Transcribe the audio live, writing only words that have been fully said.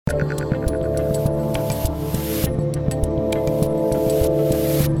I'm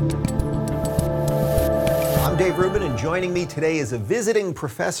Dave Rubin, and joining me today is a visiting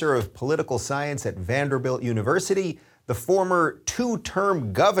professor of political science at Vanderbilt University, the former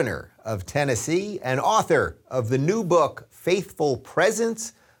two-term governor of Tennessee, and author of the new book, Faithful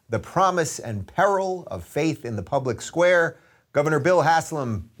Presence, The Promise and Peril of Faith in the Public Square. Governor Bill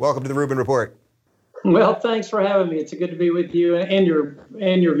Haslam, welcome to the Rubin Report. Well, thanks for having me. It's good to be with you and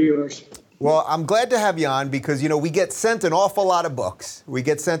your viewers. Well, I'm glad to have you on because, we get sent an awful lot of books. We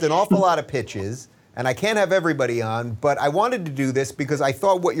get sent an awful lot of pitches, and I can't have everybody on, but I wanted to do this because I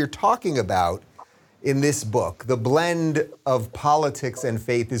thought what you're talking about in this book, the blend of politics and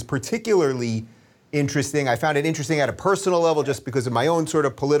faith, is particularly interesting. I found it interesting at a personal level just because of my own sort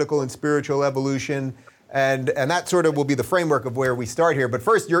of political and spiritual evolution. And that sort of will be the framework of where we start here. But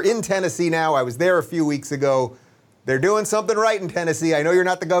first, you're in Tennessee now. I was there a few weeks ago. They're doing something right in Tennessee. I know you're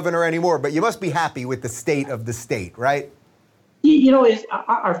not the governor anymore, but you must be happy with the state of the state, right?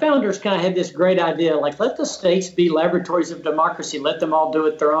 Our founders kind of had this great idea, like, let the states be laboratories of democracy. Let them all do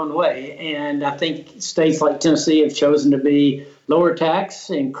it their own way. And I think states like Tennessee have chosen to be lower tax,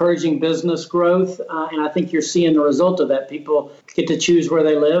 encouraging business growth. And I think you're seeing the result of that. People get to choose where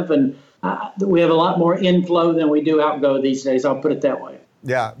they live. And we have a lot more inflow than we do outgo these days. I'll put it that way.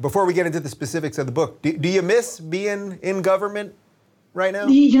 Yeah. Before we get into the specifics of the book, do you miss being in government right now?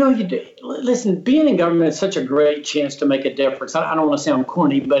 You do. Listen, being in government is such a great chance to make a difference. I don't want to sound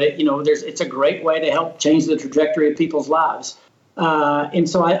corny, but it's a great way to help change the trajectory of people's lives. And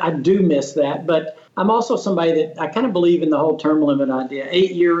so I do miss that. But I'm also somebody that I kind of believe in the whole term limit idea.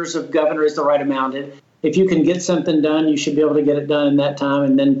 8 years of governor is the right amount. If you can get something done, you should be able to get it done in that time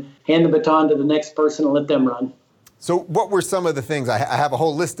and then hand the baton to the next person and let them run. So what were some of the things, I have a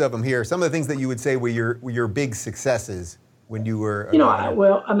whole list of them here, some of the things that you would say were your big successes when you were a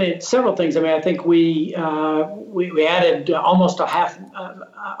governor? Several things. I think we added almost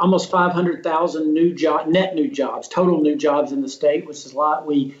 500,000 net new jobs, total new jobs in the state, which is a lot.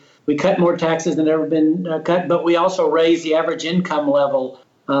 We cut more taxes than ever been cut, but we also raised the average income level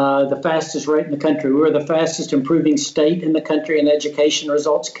the fastest rate in the country. We were the fastest improving state in the country in education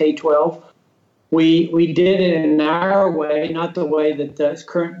results, K-12. We did it in our way, not the way that is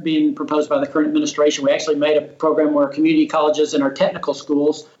being proposed by the current administration. We actually made a program where community colleges and our technical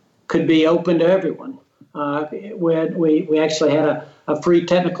schools could be open to everyone. We actually had a free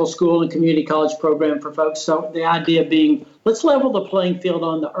technical school and community college program for folks. So the idea being, let's level the playing field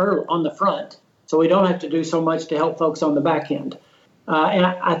on the front, so we don't have to do so much to help folks on the back end. And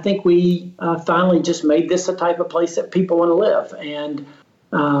I think we finally just made this a type of place that people want to live. And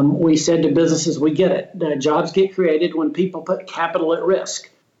we said to businesses, we get it. Jobs get created when people put capital at risk.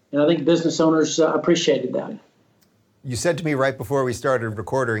 And I think business owners appreciated that. You said to me right before we started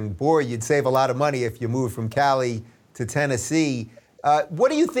recording, boy, you'd save a lot of money if you moved from Cali to Tennessee.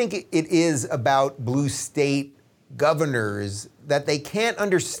 What do you think it is about blue state governors that they can't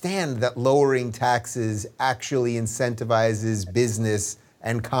understand that lowering taxes actually incentivizes business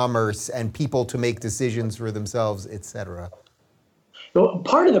and commerce and people to make decisions for themselves, et cetera? Well,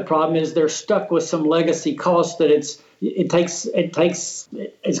 part of the problem is they're stuck with some legacy costs that it's going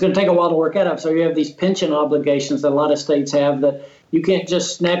to take a while to work out of. So you have these pension obligations that a lot of states have that you can't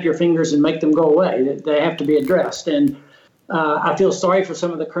just snap your fingers and make them go away. They have to be addressed. And I feel sorry for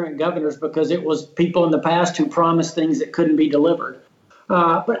some of the current governors because it was people in the past who promised things that couldn't be delivered.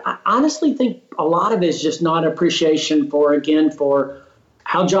 But I honestly think a lot of it is just not appreciation for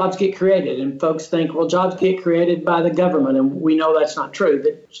how jobs get created. And folks think, well, jobs get created by the government. And we know that's not true.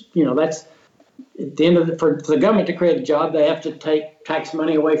 That's at the end of for the government to create a job, they have to take tax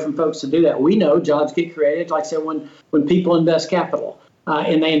money away from folks to do that. We know jobs get created, like I said, when people invest capital.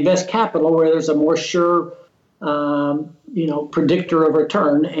 And they invest capital where there's a more sure predictor of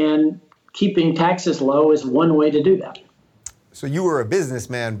return, and keeping taxes low is one way to do that. So you were a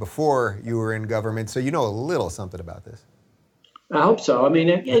businessman before you were in government, so you know a little something about this. I hope so. I mean,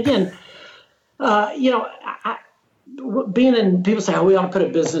 again, being in, people say, we ought to put a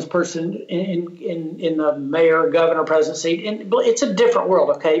business person in the mayor, governor, president seat, and it's a different world,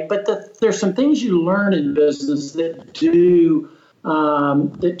 okay? But there's some things you learn in business that do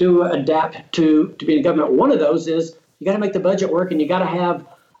adapt to being in government. One of those is you got to make the budget work, and you got to have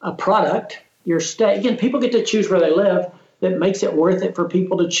a product. Your state, again, people get to choose where they live. That makes it worth it for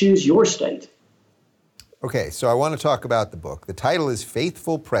people to choose your state. Okay, so I want to talk about the book. The title is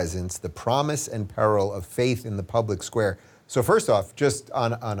Faithful Presence, The Promise and Peril of Faith in the Public Square. So first off, just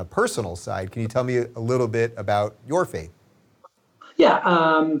on a personal side, can you tell me a little bit about your faith? Yeah,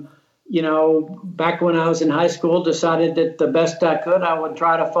 back when I was in high school, decided that the best I could, I would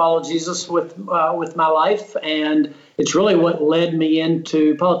try to follow Jesus with my life. And it's really what led me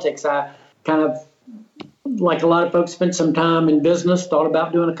into politics. I kind of, like a lot of folks, spent some time in business, thought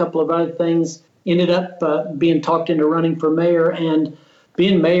about doing a couple of other things, ended up being talked into running for mayor. And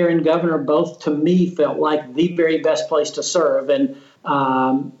being mayor and governor both, to me, felt like the very best place to serve. And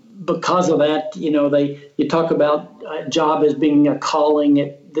because of that, you talk about a job as being a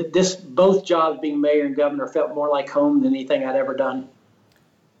calling. Both jobs, being mayor and governor, felt more like home than anything I'd ever done.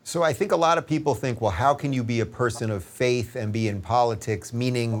 So I think a lot of people think, well, how can you be a person of faith and be in politics?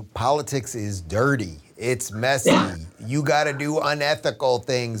 Meaning politics is dirty. It's messy. Yeah. You got to do unethical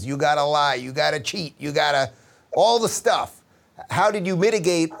things. You got to lie. You got to cheat. You got to all the stuff. How did you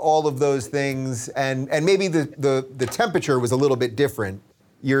mitigate all of those things? And maybe the temperature was a little bit different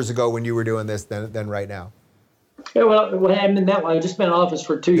years ago when you were doing this than right now. Yeah, well, I haven't been that long. I've just been in office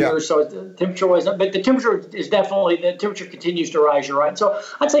for 2 years, so the temperature was up. But the temperature continues to rise, you're right. So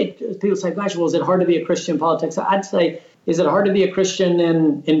I'd say, people say, gosh, well, is it hard to be a Christian in politics? I'd say, is it hard to be a Christian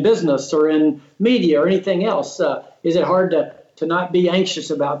in business or in media or anything else? Is it hard to not be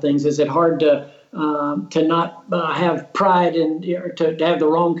anxious about things? Is it hard to not have pride and to have the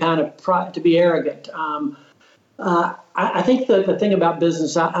wrong kind of pride, to be arrogant? I think the thing about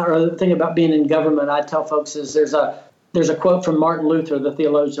business, or the thing about being in government, I tell folks, is there's a quote from Martin Luther, the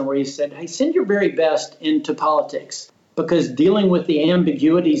theologian, where he said, hey, send your very best into politics, because dealing with the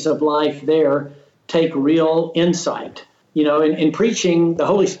ambiguities of life there take real insight. In preaching, the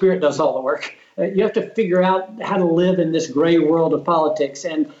Holy Spirit does all the work. You have to figure out how to live in this gray world of politics.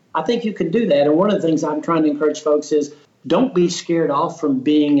 And I think you can do that. And one of the things I'm trying to encourage folks is don't be scared off from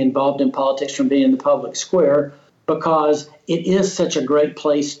being involved in politics, from being in the public square, because it is such a great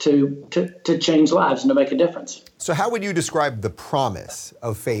place to change lives and to make a difference. So how would you describe the promise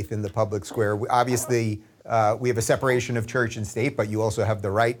of faith in the public square? Obviously, we have a separation of church and state, but you also have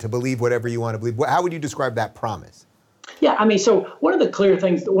the right to believe whatever you want to believe. How would you describe that promise? Yeah, so one of the clear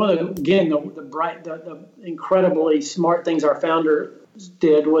things, the incredibly smart things our founder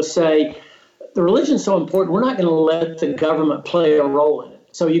did was say, the religion's so important, we're not going to let the government play a role in it.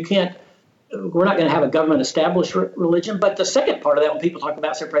 So we're not going to have a government-established religion. But the second part of that, when people talk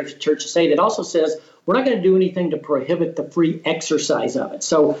about separation of church and state, it also says we're not going to do anything to prohibit the free exercise of it.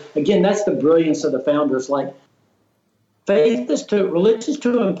 So again, that's the brilliance of the founders. Like, religion is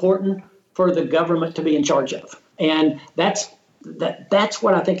too important for the government to be in charge of, and that's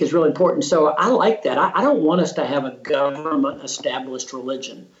what I think is really important. So I like that. I don't want us to have a government-established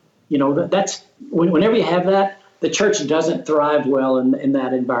religion. That's whenever you have that, the church doesn't thrive well in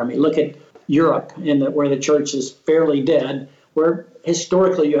that environment. Look at Europe, where the church is fairly dead, where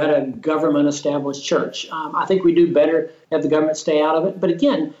historically you had a government-established church. I think we do better have the government stay out of it, but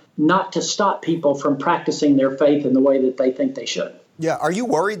again, not to stop people from practicing their faith in the way that they think they should. Yeah, are you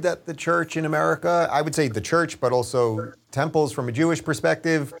worried that the church in America, I would say the church, but also temples from a Jewish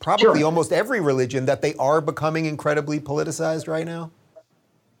perspective, probably almost every religion, that they are becoming incredibly politicized right now?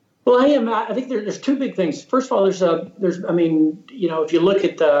 Well, I am. I think there's two big things. First of all, if you look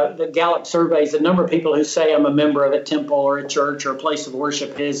at the Gallup surveys, the number of people who say I'm a member of a temple or a church or a place of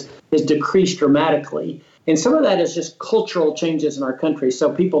worship has decreased dramatically. And some of that is just cultural changes in our country.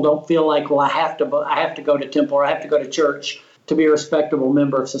 So people don't feel like, well, I have to go to temple or I have to go to church to be a respectable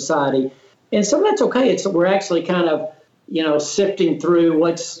member of society. And some of that's okay. We're actually kind of, sifting through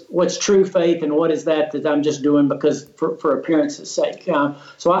what's true faith and what is that I'm just doing because for appearance's sake.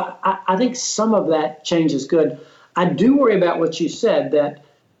 So I think some of that change is good. I do worry about what you said, that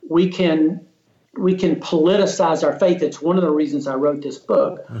we can politicize our faith. It's one of the reasons I wrote this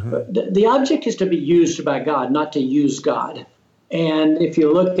book. Mm-hmm. The object is to be used by God, not to use God. And if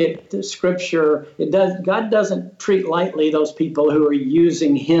you look at the scripture, God doesn't treat lightly those people who are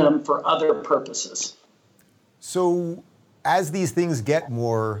using him for other purposes. So as these things get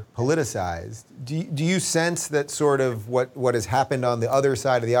more politicized, do you sense that sort of what has happened on the other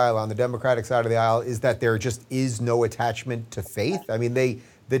side of the aisle, on the Democratic side of the aisle, is that there just is no attachment to faith? I mean,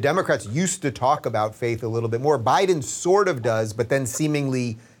 the Democrats used to talk about faith a little bit more. Biden sort of does, but then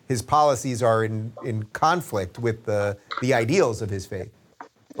seemingly his policies are in conflict with the ideals of his faith.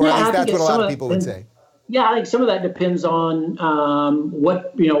 Or at least that's what a lot of people would say. Yeah, I think some of that depends on where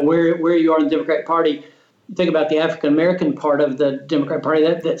you are in the Democratic Party. Think about the African-American part of the Democratic Party,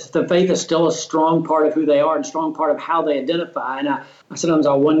 that's the faith is still a strong part of who they are and a strong part of how they identify. And sometimes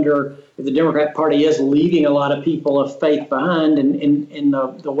I wonder if the Democratic Party is leaving a lot of people of faith behind in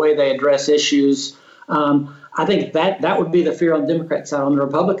the way they address issues. I think that would be the fear on the Democrat side. On the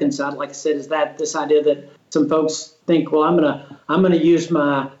Republican side, like I said, is that this idea that some folks think, well, I'm gonna use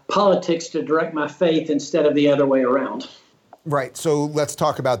my politics to direct my faith instead of the other way around. Right. So let's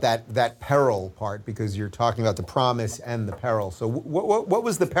talk about that peril part, because you're talking about the promise and the peril. So what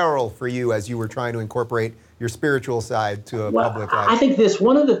was the peril for you as you were trying to incorporate your spiritual side to a public life? I think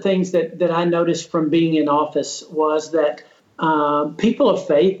one of the things that I noticed from being in office was that people of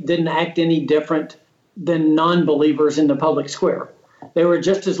faith didn't act any different than non-believers in the public square. They were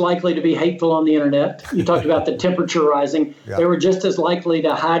just as likely to be hateful on the internet. You talked about the temperature rising. Yeah. They were just as likely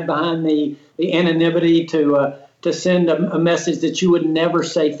to hide behind the anonymity to send a message that you would never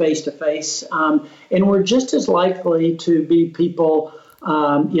say face to face. And we're just as likely to be people,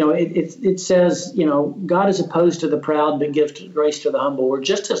 it says, God is opposed to the proud, but gives grace to the humble. We're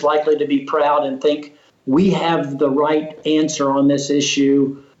just as likely to be proud and think we have the right answer on this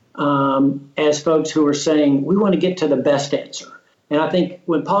issue as folks who are saying we want to get to the best answer. And I think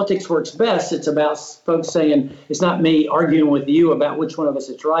when politics works best, it's about folks saying, it's not me arguing with you about which one of us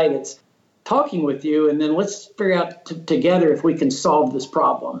is right. It's talking with you, and then let's figure out together if we can solve this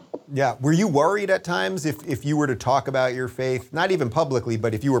problem. Yeah. Were you worried at times if you were to talk about your faith, not even publicly,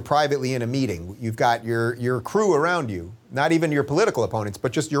 but if you were privately in a meeting, you've got your crew around you, not even your political opponents,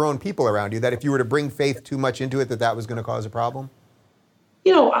 but just your own people around you, that if you were to bring faith too much into it, that was going to cause a problem?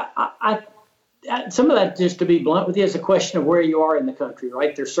 Some of that, just to be blunt with you, is a question of where you are in the country,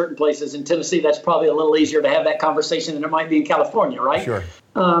 right? There's certain places in Tennessee that's probably a little easier to have that conversation than it might be in California, right? Sure.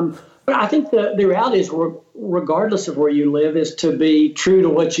 But I think the reality is, regardless of where you live, is to be true to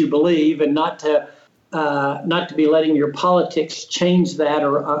what you believe and not to be letting your politics change that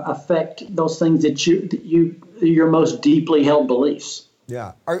or affect those things that your most deeply held beliefs.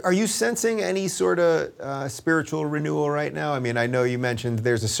 Yeah. Are you sensing any sort of spiritual renewal right now? I mean, I know you mentioned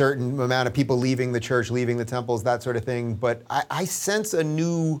there's a certain amount of people leaving the church, leaving the temples, that sort of thing, but I sense a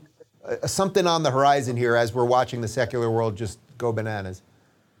new something on the horizon here as we're watching the secular world just go bananas.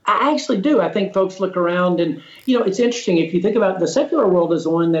 I actually do. I think folks look around and, it's interesting. If you think about the secular world is the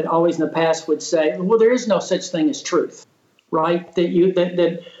one that always in the past would say, well, there is no such thing as truth, right?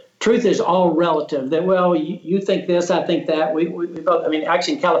 That truth is all relative, that, well, you think this, I think that. We both,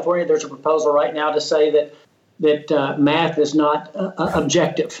 actually in California, there's a proposal right now to say that math is not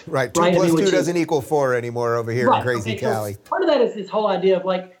objective. Right. 2 plus 2 doesn't equal 4 anymore over here in crazy Cali. So part of that is this whole idea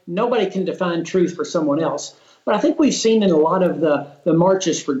of nobody can define truth for someone else. But I think we've seen in a lot of the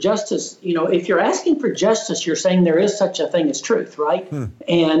marches for justice, if you're asking for justice, you're saying there is such a thing as truth, right?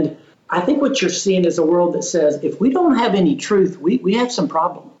 And I think what you're seeing is a world that says, if we don't have any truth, we have some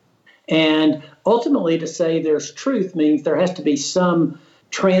problem. And ultimately, to say there's truth means there has to be some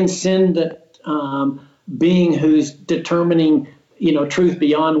transcendent being who's determining, truth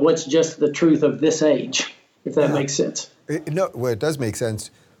beyond what's just the truth of this age, if that makes sense. It does make sense.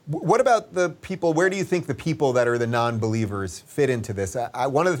 What about the people? Where do you think the people that are the non-believers fit into this?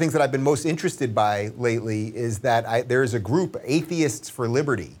 One of the things that I've been most interested by lately is that there is a group, Atheists for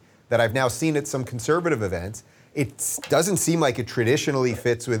Liberty, that I've now seen at some conservative events. It doesn't seem like it traditionally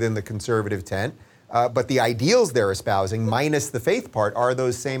fits within the conservative tent, but the ideals they're espousing, minus the faith part, are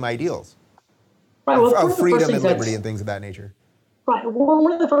those same ideals of freedom and liberty and things of that nature. Right. Well,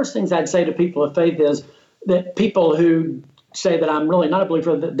 one of the first things I'd say to people of faith is that people who say that I'm really not a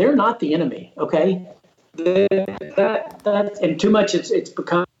believer, that they're not the enemy, okay? And too much it's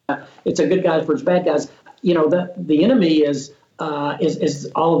become, it's a good guys versus bad guys. The enemy is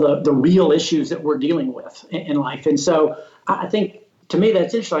all of the real issues that we're dealing with in life. And so I think, to me,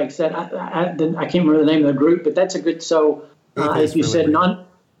 that's interesting. Like I said, I can't remember the name of the group, but that's a good, as you said,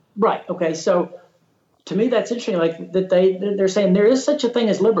 right, okay. So to me, that's interesting, that they're saying there is such a thing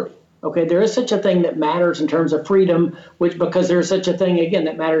as liberty. Okay, there is such a thing that matters in terms of freedom, because there is such a thing, again,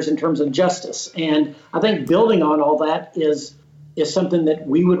 that matters in terms of justice. And I think building on all that is something that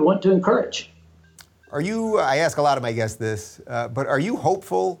we would want to encourage. I ask a lot of my guests this, but are you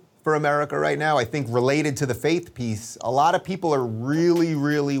hopeful for America right now? I think related to the faith piece, a lot of people are really,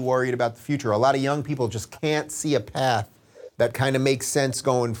 really worried about the future. A lot of young people just can't see a path that kind of makes sense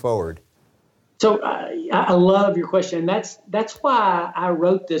going forward. So I love your question, and that's why I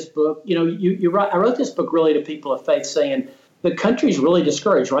wrote this book. You're right. I wrote this book really to people of faith, saying the country's really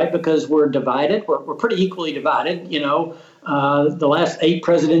discouraged, right? Because we're divided. We're pretty equally divided. The last 8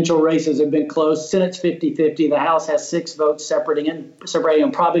 presidential races have been close. Senate's 50-50. The House has 6 votes separating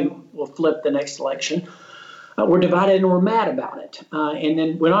and probably will flip the next election. We're divided and we're mad about it. And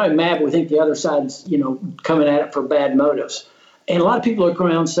then when I'm mad, we think the other side's coming at it for bad motives. And a lot of people look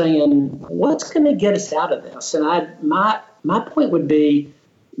around saying, what's going to get us out of this? And my point would be,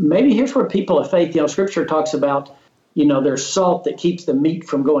 maybe here's where people of faith, Scripture talks about, there's salt that keeps the meat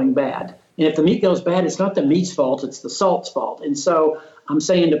from going bad. And if the meat goes bad, it's not the meat's fault, it's the salt's fault. And so I'm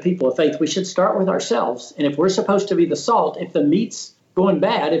saying to people of faith, we should start with ourselves. And if we're supposed to be the salt, if the meat's going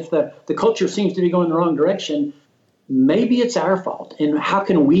bad, if the culture seems to be going the wrong direction, maybe it's our fault. And how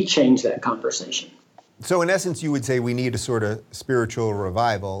can we change that conversation? So in essence, you would say we need a sort of spiritual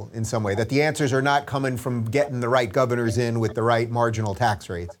revival in some way, that the answers are not coming from getting the right governors in with the right marginal tax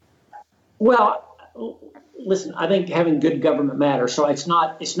rates. Well, listen, I think having good government matters. So it's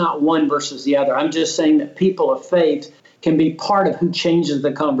not one versus the other. I'm just saying that people of faith can be part of who changes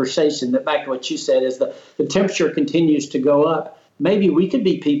the conversation. That back to what you said is the temperature continues to go up. Maybe we could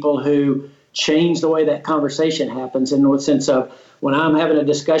be people who change the way that conversation happens in the sense of when I'm having a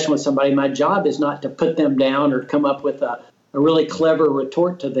discussion with somebody, my job is not to put them down or come up with a really clever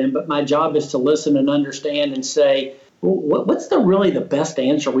retort to them, but my job is to listen and understand and say, well, what's really the best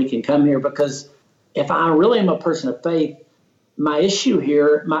answer we can come here? Because if I really am a person of faith, my issue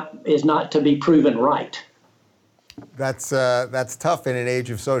here is not to be proven right. That's tough in an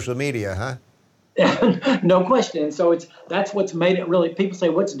age of social media, huh? No question. And so that's what's made it really, people say,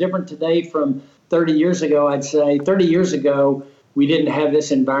 what's different today from 30 years ago? I'd say 30 years ago, we didn't have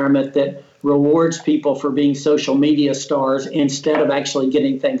this environment that rewards people for being social media stars instead of actually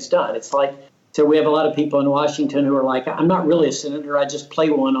getting things done. It's like, so we have a lot of people in Washington who are like, I'm not really a senator. I just play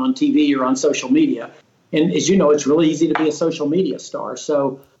one on TV or on social media. And as you know, it's really easy to be a social media star.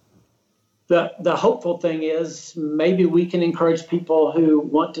 So the hopeful thing is maybe we can encourage people who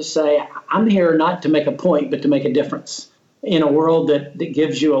want to say, I'm here not to make a point, but to make a difference in a world that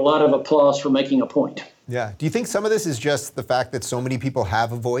gives you a lot of applause for making a point. Yeah. Do you think some of this is just the fact that so many people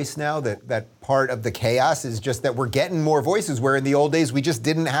have a voice now, that part of the chaos is just that we're getting more voices, where in the old days we just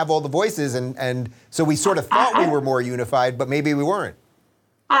didn't have all the voices, and so we sort of thought we were more unified, but maybe we weren't?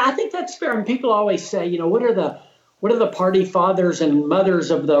 I think that's fair. And people always say, what are the party fathers and mothers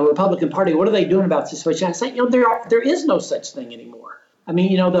of the Republican Party? What are they doing about this situation? I say, there is no such thing anymore. I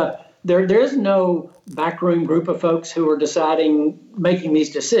mean, there is no backroom group of folks who are making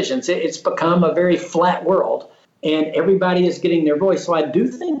these decisions. It's become a very flat world, and everybody is getting their voice. So I do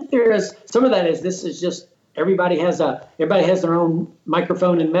think there is some of that this is just everybody has their own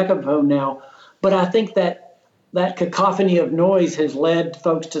microphone and megaphone now. But I think that cacophony of noise has led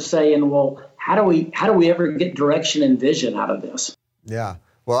folks to saying, well, how do we ever get direction and vision out of this? Yeah.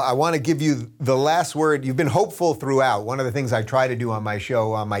 Well, I want to give you the last word. You've been hopeful throughout. One of the things I try to do on my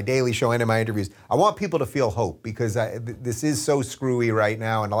show, on my daily show and in my interviews, I want people to feel hope, because this is so screwy right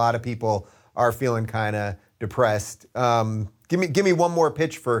now, and a lot of people are feeling kind of depressed. Give me one more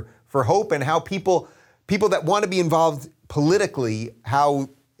pitch for hope, and how people that want to be involved politically, how,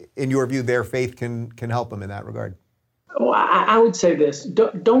 in your view, their faith can help them in that regard. Well, I would say this: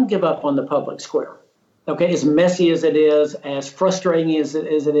 don't give up on the public square. Okay, as messy as it is, as frustrating as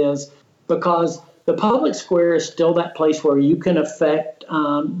it is, because the public square is still that place where you can affect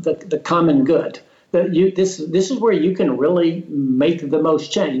the common good. This is where you can really make the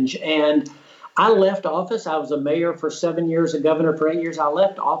most change. And I left office. I was a mayor for 7 years, a governor for 8 years. I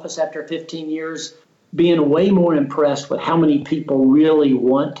left office after 15 years being way more impressed with how many people really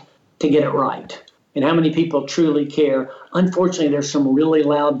want to get it right and how many people truly care. Unfortunately, there's some really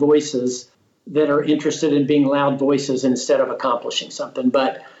loud voices that are interested in being loud voices instead of accomplishing something.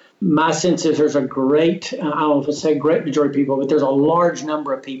 But my sense is there's a great, I don't know if I say great majority of people, but there's a large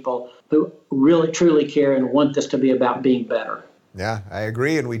number of people who really, truly care and want this to be about being better. Yeah, I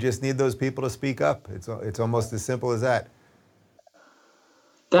agree. And we just need those people to speak up. It's almost as simple as that.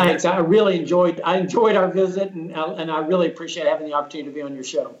 Thanks. I enjoyed our visit, and I really appreciate having the opportunity to be on your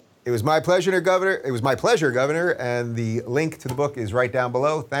show. It was my pleasure, Governor. It was my pleasure, Governor. And the link to the book is right down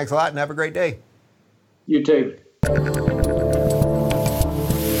below. Thanks a lot, and have a great day. You too.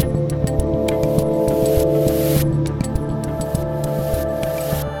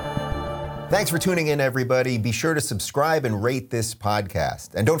 Thanks for tuning in, everybody. Be sure to subscribe and rate this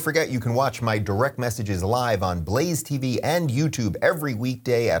podcast. And don't forget, you can watch my direct messages live on Blaze TV and YouTube every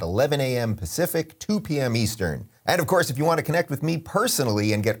weekday at 11 a.m. Pacific, 2 p.m. Eastern. And of course, if you want to connect with me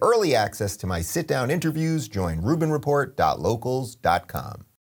personally and get early access to my sit-down interviews, join RubinReport.locals.com.